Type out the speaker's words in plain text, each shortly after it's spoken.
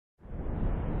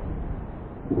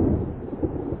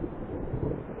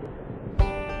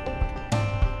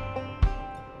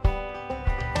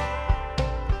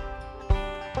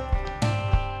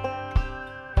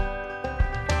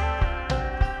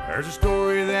There's a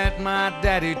story that my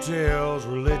daddy tells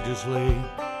religiously,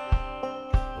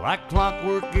 like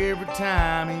clockwork every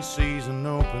time he sees an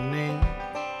opening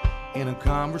in a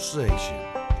conversation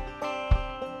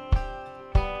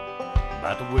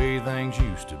about the way things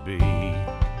used to be.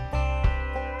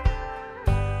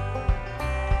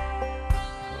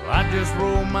 Well, I'd just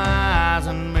roll my eyes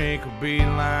and make a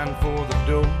beeline for the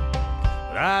door,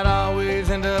 but I'd always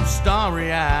end up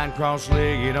starry-eyed,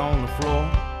 cross-legged on the floor,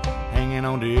 hanging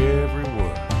on to every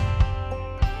word.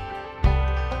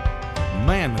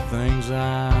 Man, the things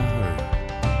I heard.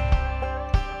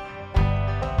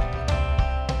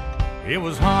 It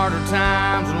was harder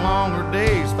times and longer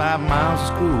days, 5 miles of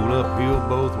school uphill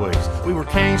both ways. We were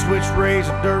cane switch raised,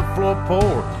 a dirt floor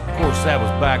poor. Of course, that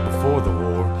was back before the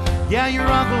war. Yeah, your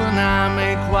uncle and I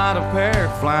made quite a pair,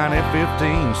 flying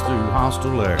F-15s through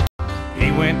hostile air.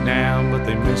 He went down, but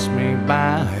they missed me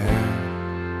by a hair.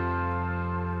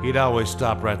 He'd always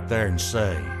stop right there and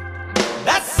say,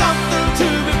 "That's something to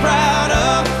be proud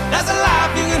of. That's a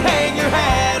life you can hang your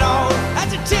hat on.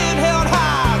 That's your chin held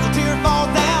high as a tear falls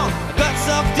down. A gut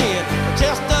sucked in, a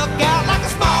chest stuck out like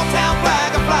a small town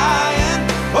flag a-flyin',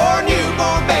 or a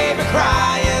newborn baby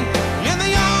crying in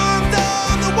the arms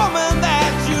of the woman that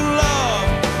you love.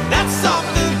 That's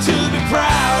something to be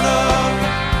proud of."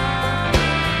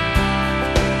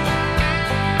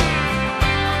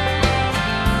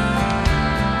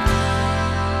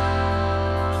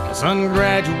 Son,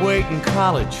 graduating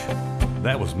college,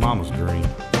 that was mama's dream.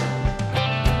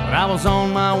 But I was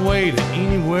on my way to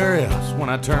anywhere else when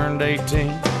I turned 18.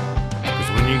 'Cause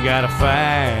when you got a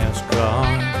fast car,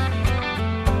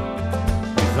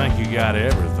 you think you got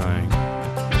everything.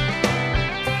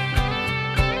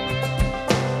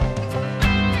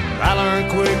 But I learned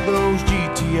quick those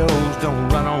GTOs don't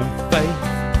run on faith.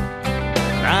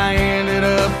 And I ended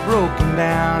up broken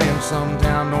down in some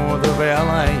town north of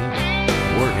LA,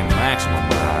 working maximum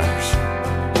hours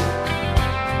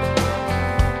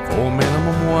for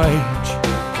minimum wage.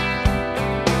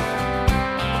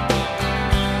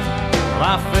 Well,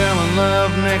 I fell in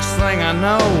love, next thing I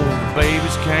know, the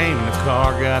babies came and the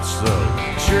car got sold.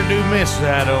 Sure do miss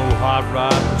that old hot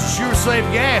rod, but you sure save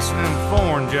gas in them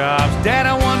foreign jobs. Dad,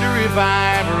 I wonder if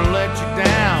I ever let you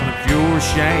down, if you're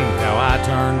ashamed how I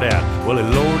turned out. Well, he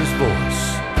lowered his voice,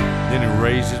 then he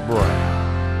raised his brow,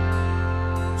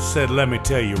 said, "Let me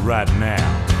tell you right now,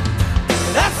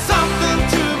 That's something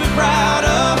to be proud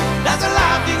of.